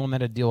you're the only one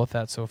that had to deal with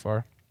that so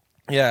far.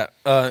 Yeah,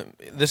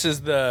 this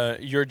is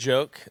your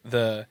joke.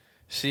 The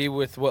see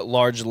with what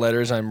large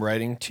letters I'm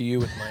writing to you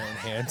with my own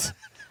hands.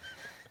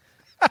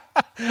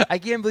 I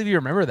can't believe you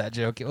remember that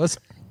joke. It was...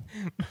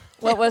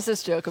 What was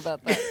this joke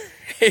about that?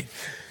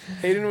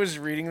 Hayden was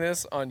reading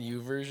this on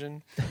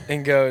YouVersion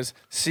and goes,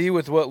 see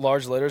with what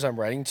large letters I'm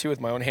writing to with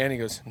my own hand. He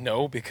goes,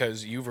 no,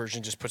 because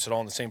YouVersion just puts it all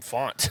in the same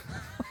font.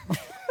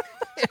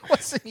 It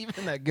wasn't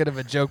even that good of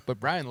a joke, but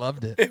Brian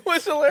loved it. It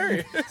was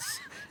hilarious.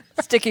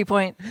 Sticky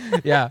point.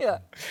 Yeah. Yeah.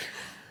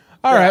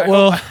 All right, I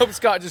well... hope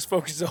Scott just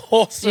focuses the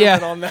whole sermon Yeah.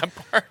 on that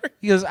part.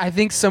 He goes, I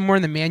think somewhere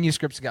in the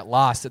manuscripts got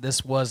lost that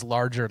this was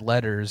larger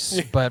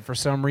letters, but for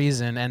some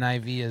reason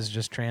NIV has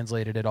just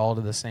translated it all to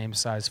the same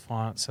size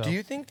font. So Do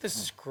you think the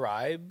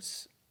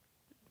scribes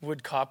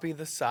would copy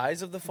the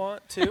size of the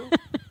font too?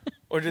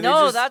 Or do they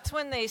No, just... that's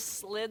when they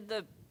slid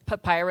the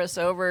papyrus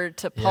over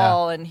to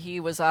Paul, and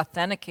he was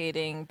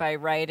authenticating by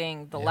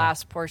writing the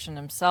last portion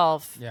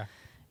himself. yeah,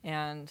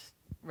 And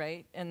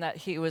right, and that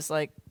he was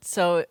like,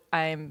 so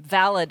I'm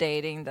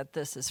validating that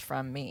this is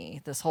from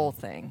me, this whole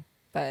thing,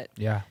 but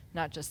yeah,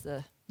 not just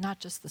the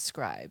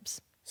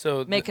scribes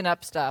so making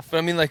up stuff. But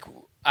I mean, like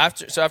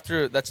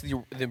after that's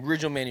the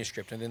original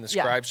manuscript, and then the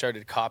Yeah. scribes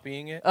started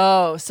copying it.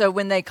 Oh, so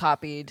when they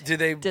copied, Did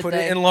they put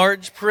it in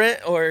large print,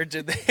 or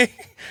did they?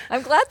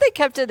 I'm glad they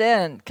kept it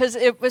in because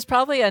it was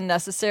probably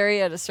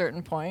unnecessary at a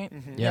certain point.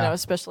 Yeah.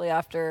 Especially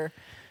after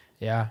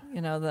yeah.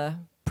 the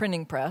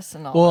printing press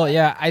and all. Well, that.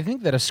 yeah, I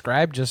think that a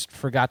scribe just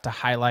forgot to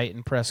highlight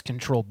and press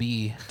Control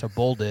B to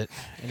bold it,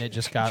 and it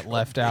just got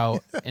left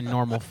out in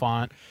normal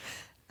font.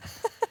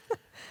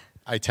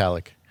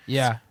 Italic.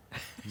 Yeah,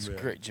 It's a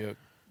great joke.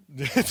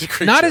 It's a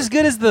great not joke. as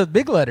good as the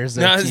big letters.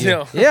 Though, Not to as- you.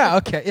 no. Yeah,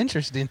 okay,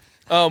 interesting.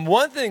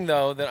 One thing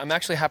though that I'm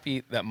actually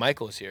happy that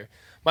Michael is here.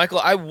 Michael,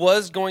 I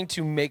was going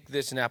to make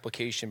this an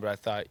application, but I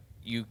thought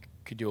you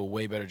could do a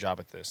way better job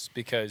at this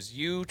because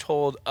you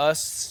told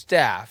us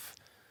staff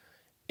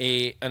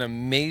an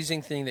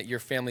amazing thing that your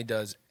family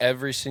does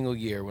every single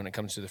year when it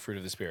comes to the fruit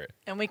of the Spirit.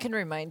 And we can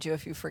remind you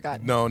if you've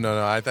forgotten. No.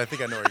 I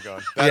think I know where you're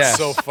going. That's Yeah.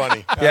 so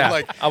funny. Yeah, I'm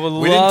like, I would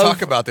we love, didn't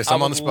talk about this.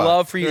 I'm on the spot. I would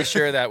love for you to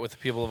share that with the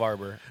people of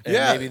Arbor, and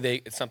Yeah.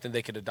 maybe it's something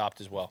they could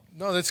adopt as well.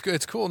 No, that's good.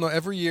 It's cool. No,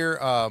 every year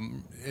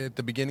at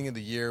the beginning of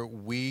the year,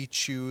 we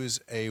choose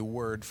a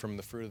word from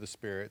the fruit of the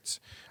spirits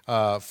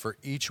for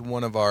each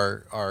one of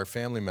our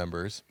family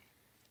members.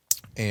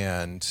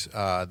 And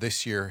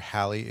this year,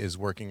 Hallie is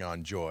working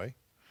on joy.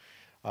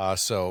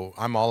 So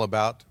I'm all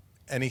about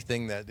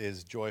anything that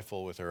is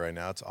joyful with her right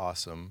now. It's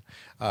awesome.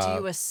 Do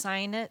you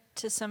assign it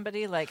to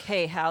somebody like,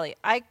 hey, Hallie,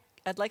 I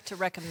I'd like to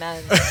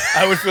recommend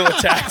I would feel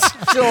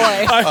attacked. joy.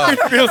 I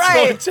would feel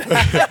Right. so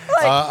attacked.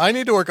 I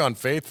need to work on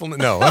faithfulness.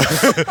 No,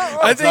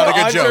 I think not a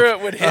good joke.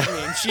 Audra would hit me,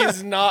 and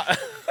she's not.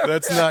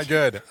 that's not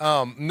good.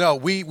 No,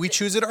 we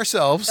choose it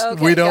ourselves.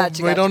 Okay, we don't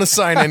gotcha, we gotcha. don't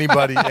assign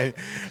anybody. I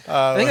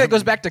think that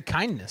goes back to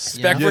kindness.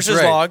 you Spec know? versus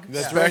right. log.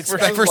 That's right.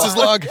 Spec versus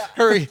log.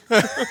 Hurry.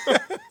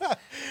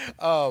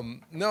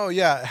 No,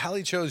 yeah.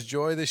 Hallie chose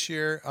joy this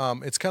year.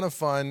 It's kind of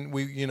fun.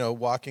 We,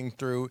 walking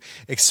through,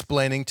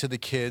 explaining to the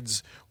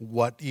kids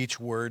what each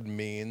word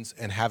means,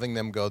 and having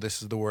them go,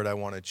 "This is the word I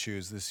want to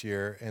choose this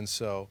year." And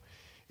so,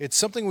 it's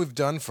something we've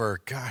done for,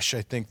 I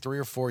think 3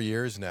 or 4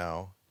 years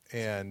now,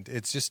 and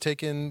it's just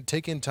taken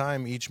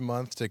time each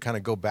month to kind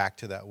of go back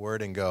to that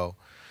word and go,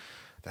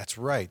 "That's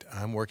right.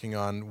 I'm working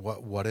on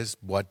what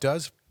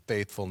does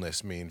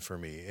faithfulness mean for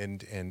me,"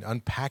 and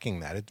unpacking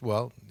that.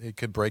 It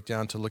could break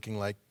down to looking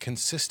like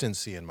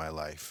consistency in my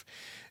life,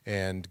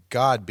 and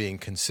God being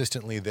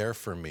consistently there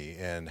for me,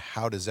 and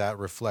how does that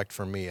reflect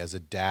for me as a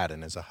dad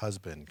and as a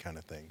husband, kind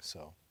of thing.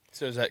 So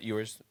Is that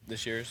yours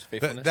this year's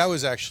faithfulness? that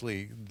was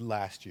actually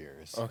last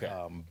year's. Okay.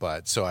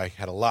 But so I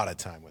had a lot of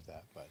time with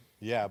that. But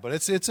yeah, but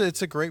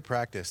it's a great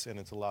practice, and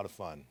it's a lot of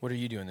fun. What are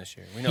you doing this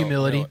year? We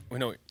Humility. We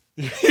know.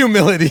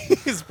 Humility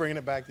is bringing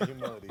it back to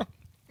humility.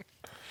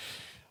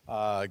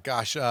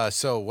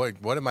 So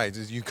what am I?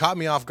 You caught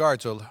me off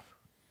guard. So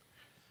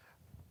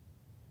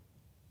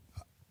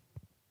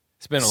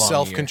It's been a long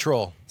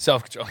self-control. year.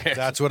 Self-control. Okay.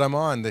 That's what I'm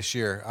on this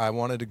year. I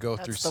wanted to go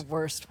That's through. the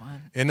worst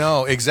one.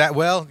 Exact.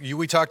 Well,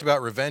 we talked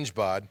about revenge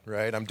bod,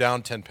 right? I'm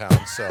down 10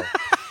 pounds, so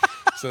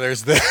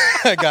there's the.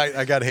 I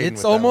got Hayden. It's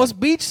with that almost one.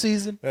 beach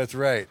season. That's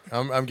right.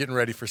 I'm getting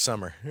ready for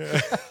summer.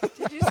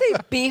 Did you say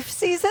beef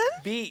season?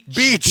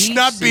 Beach,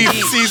 not beef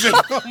season.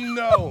 Oh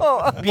no.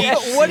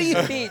 What do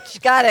you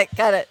beach? Got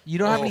it. You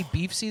don't have any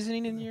beef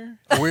seasoning in your?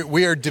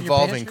 We are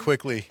devolving pantry?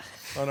 quickly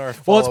on our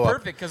Well, follow-up. it's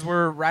perfect because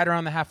we're right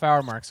around the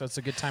half-hour mark, so it's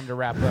a good time to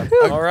wrap up.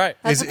 All right.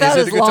 That's Is about it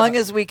a as good long time?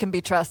 as we can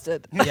be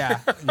trusted. Yeah.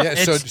 Yeah.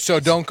 It's-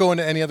 So don't go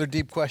into any other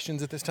deep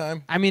questions at this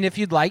time. I mean, if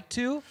you'd like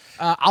to,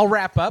 I'll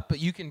wrap up, but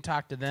you can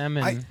talk to them.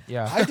 And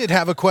I did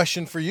have a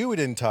question for you we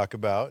didn't talk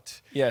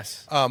about.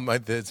 Yes.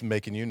 It's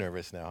making you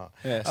nervous now.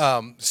 Yes.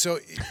 So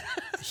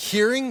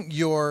hearing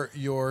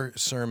your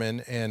sermon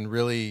and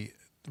really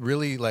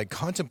like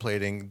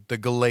contemplating the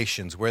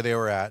Galatians, where they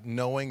were at,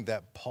 knowing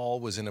that Paul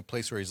was in a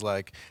place where he's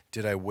like,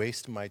 did I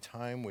waste my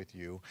time with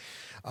you?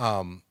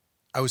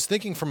 I was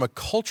thinking from a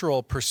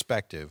cultural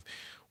perspective,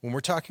 when we're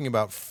talking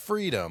about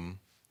freedom,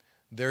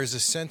 there's a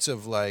sense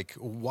of like,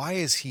 why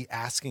is he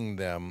asking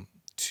them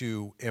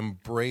to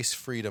embrace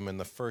freedom in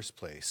the first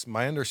place?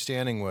 My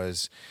understanding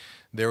was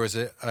there was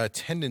a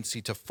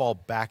tendency to fall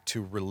back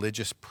to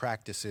religious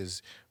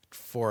practices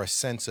for a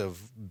sense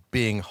of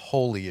being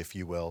holy, if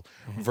you will,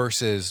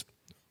 versus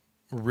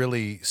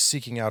really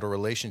seeking out a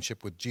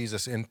relationship with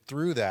Jesus. And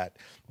through that,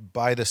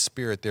 by the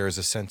Spirit, there is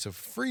a sense of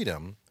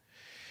freedom.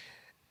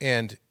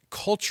 And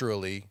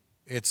culturally,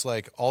 it's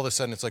like all of a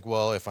sudden it's like,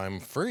 well, if I'm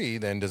free,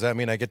 then does that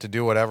mean I get to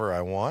do whatever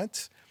I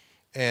want?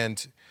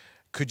 And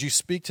could you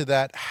speak to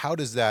that? How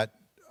does that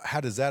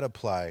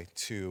apply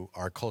to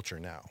our culture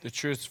now? The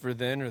truths for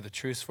then or the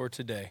truths for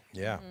today.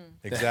 Yeah,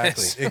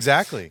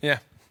 exactly. Yeah.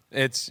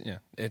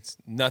 It's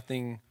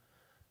nothing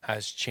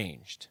has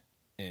changed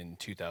in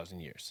 2,000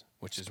 years,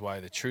 which is why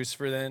the truths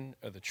for then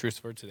are the truths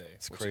for today.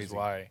 Which crazy. is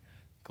why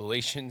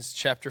Galatians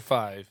chapter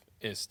 5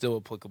 is still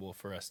applicable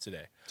for us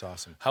today. It's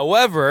awesome.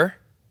 However,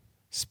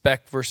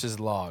 spec versus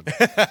log.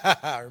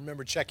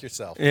 Remember, check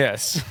yourself.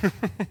 Yes.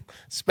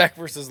 Spec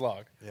versus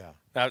log. Yeah.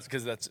 That's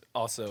because that's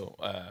also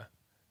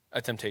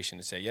a temptation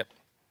to say, yep,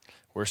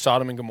 we're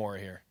Sodom and Gomorrah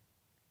here.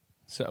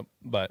 So,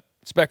 but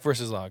spec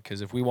versus log,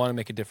 because if we want to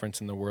make a difference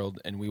in the world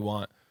and we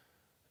want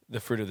the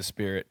fruit of the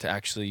Spirit to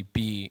actually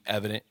be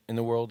evident in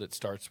the world, it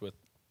starts with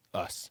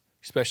us,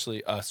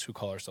 especially us who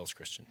call ourselves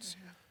Christians.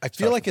 I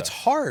feel like with it's us.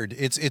 hard.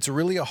 It's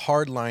really a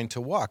hard line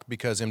to walk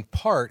because in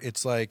part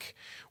it's like,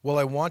 well,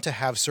 I want to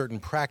have certain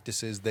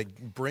practices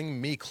that bring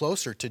me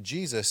closer to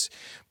Jesus,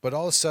 but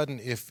all of a sudden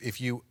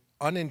if you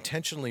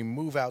unintentionally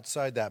move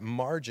outside that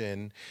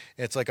margin,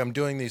 it's like I'm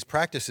doing these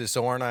practices,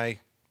 so aren't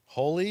I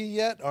holy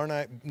yet? Aren't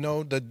I?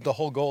 No, the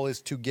whole goal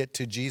is to get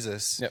to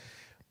Jesus. Yep.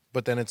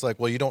 But then it's like,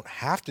 well, you don't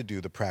have to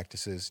do the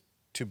practices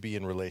to be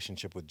in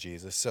relationship with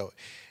Jesus. So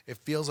it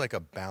feels like a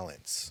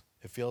balance.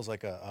 It feels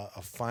like a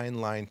fine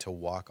line to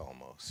walk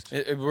almost.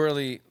 It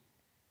really,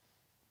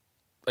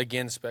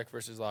 again, spec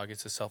versus log,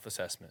 it's a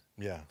self-assessment.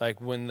 Yeah. Like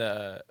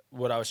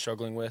what I was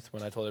struggling with,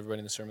 when I told everybody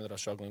in the sermon that I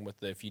was struggling with,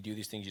 that if you do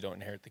these things, you don't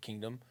inherit the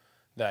kingdom,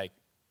 like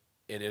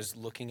it is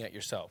looking at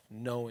yourself,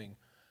 knowing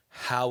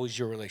how is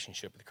your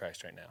relationship with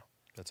Christ right now?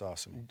 That's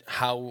awesome.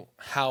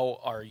 How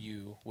are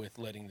you with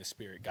letting the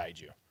Spirit guide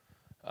you?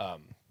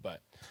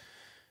 But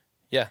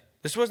yeah,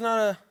 this was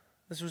not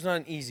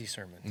an easy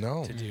sermon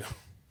to do,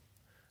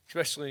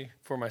 especially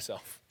for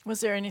myself.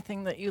 Was there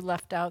anything that you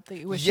left out that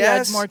you wish you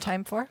Yes. had more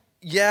time for?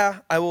 Yeah,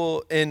 I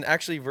will. And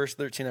actually, verse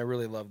 13, I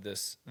really love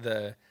this.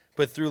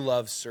 But through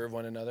love, serve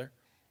one another.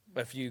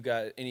 If you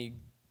got any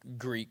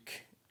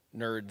Greek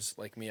nerds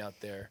like me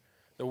out there,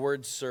 the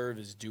word serve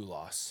is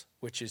doulos,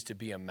 which is to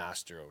be a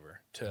master over.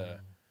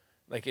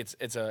 Like it's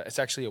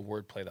actually a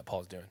wordplay that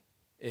Paul's doing.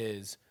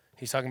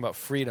 He's talking about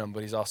freedom,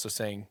 but he's also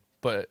saying,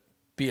 but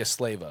be a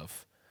slave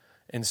of.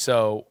 And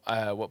so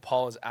what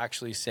Paul is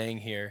actually saying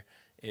here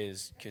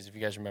is, because if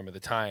you guys remember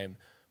the time,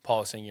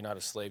 Paul is saying you're not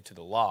a slave to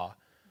the law,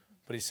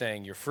 but he's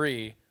saying you're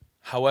free.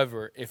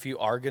 However, if you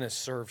are going to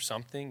serve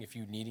something, if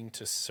you're needing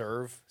to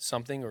serve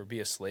something or be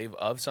a slave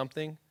of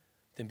something,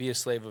 then be a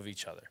slave of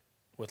each other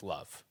with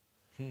love.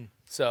 And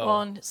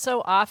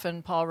so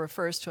often Paul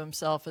refers to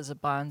himself as a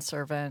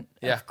bondservant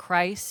of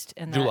Christ,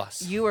 and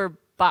that you were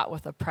bought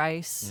with a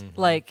price.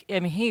 Like,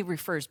 I mean, he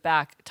refers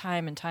back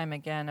time and time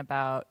again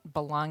about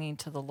belonging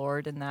to the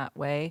Lord in that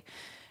way.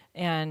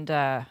 And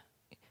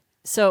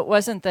so it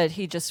wasn't that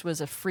he just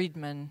was a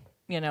freedman,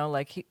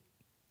 like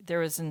there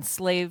was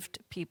enslaved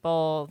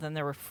people, then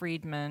there were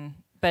freedmen,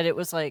 but it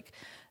was like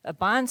a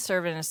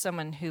bondservant is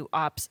someone who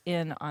opts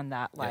in on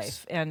that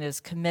life and is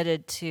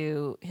committed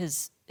to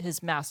his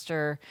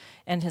master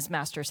and his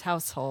master's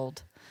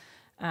household.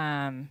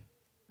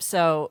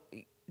 So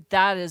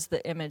that is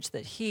the image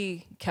that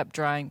he kept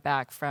drawing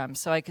back from.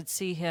 So I could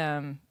see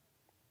him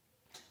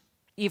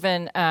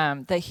even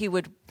that he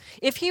would,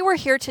 if he were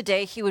here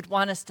today, he would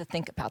want us to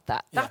think about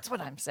that. That's what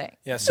I'm saying.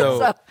 Yeah,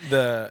 so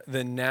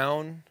the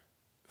noun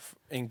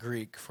in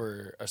Greek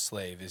for a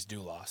slave is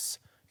doulos.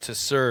 To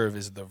serve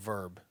is the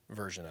verb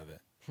version of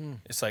it.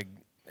 It's like,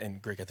 in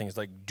Greek, I think it's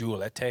like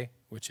doulete,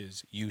 which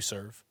is you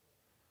serve.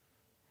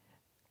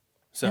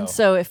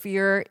 So if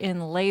you're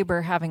in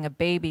labor having a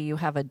baby, you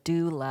have a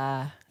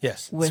doula.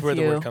 Yes, that's where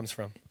the word comes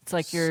from. It's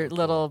like your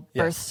little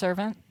birth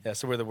servant. Yeah,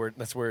 so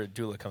that's where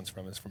doula comes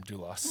from, is from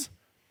doulos,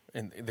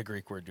 in the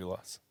Greek word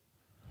doulos.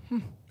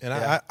 And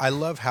I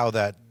love how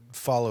that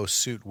follows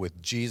suit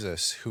with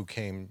Jesus, who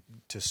came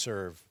to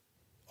serve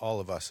all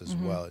of us as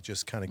well. It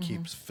just kind of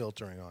keeps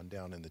filtering on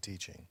down in the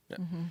teaching. Yeah.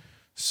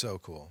 So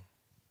cool.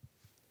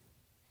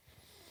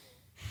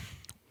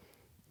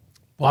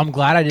 Well, I'm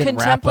glad I didn't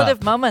wrap up.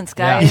 Contemplative moments,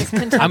 guys. Yeah.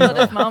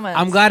 Contemplative moments.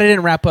 I'm glad I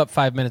didn't wrap up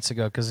 5 minutes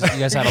ago because you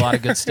guys had a lot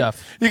of good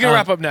stuff. You can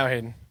wrap up now,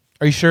 Hayden.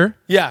 Are you sure?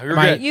 Yeah, you're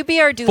good. You be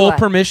our doula. Full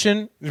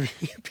permission?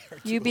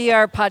 You be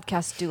our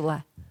podcast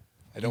doula.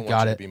 I don't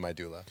want you to be my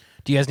doula.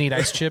 Do you guys need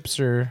ice chips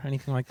or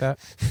anything like that?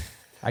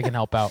 I can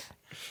help out.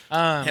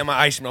 Yeah, my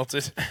ice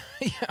melted.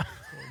 Yeah.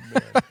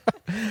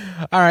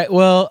 All right.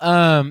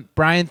 Well,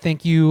 Brian,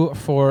 thank you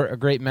for a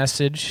great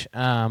message.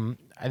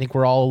 I think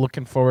we're all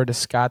looking forward to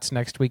Scott's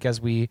next week as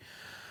we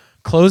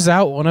close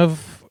out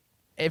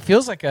it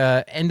feels like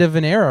a end of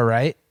an era,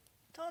 right?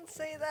 Don't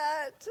say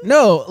that.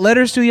 No,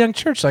 Letters to a Young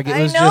Church. Like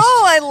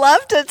I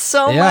loved it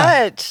so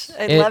much.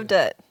 I loved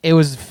it. It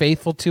was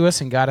faithful to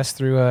us and got us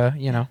through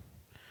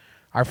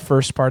our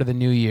first part of the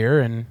new year,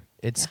 and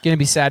it's going to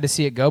be sad to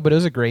see it go, but it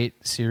was a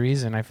great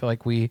series, and I feel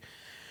like we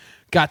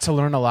got to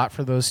learn a lot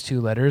for those 2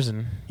 letters,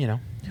 and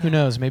who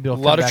knows, maybe it'll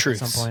come back at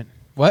some point.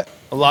 What?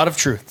 A lot of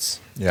truths.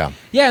 Yeah.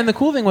 Yeah, and the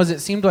cool thing was it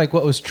seemed like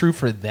what was true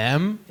for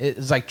them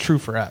is like true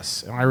for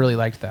us, and I really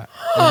liked that.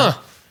 Huh.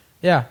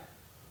 Yeah.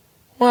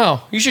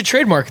 Wow, you should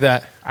trademark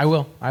that. I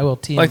will.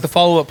 TM. Like the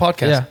follow-up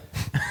podcast. Yeah.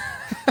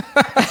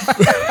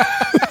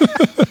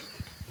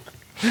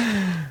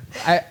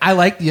 I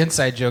like the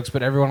inside jokes,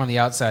 but everyone on the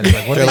outside is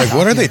like, what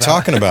are they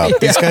talking about?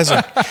 These guys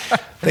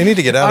they need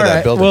to get out of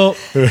that building. Well,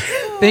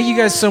 thank you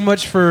guys so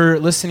much for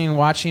listening and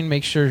watching.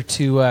 Make sure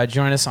to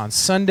join us on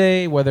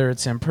Sunday, whether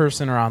it's in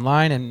person or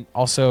online, and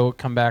also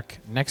come back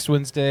next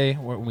Wednesday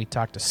when we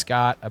talk to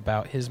Scott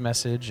about his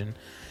message. And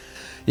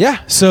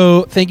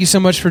so thank you so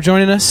much for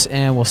joining us,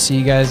 and we'll see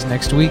you guys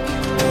next week.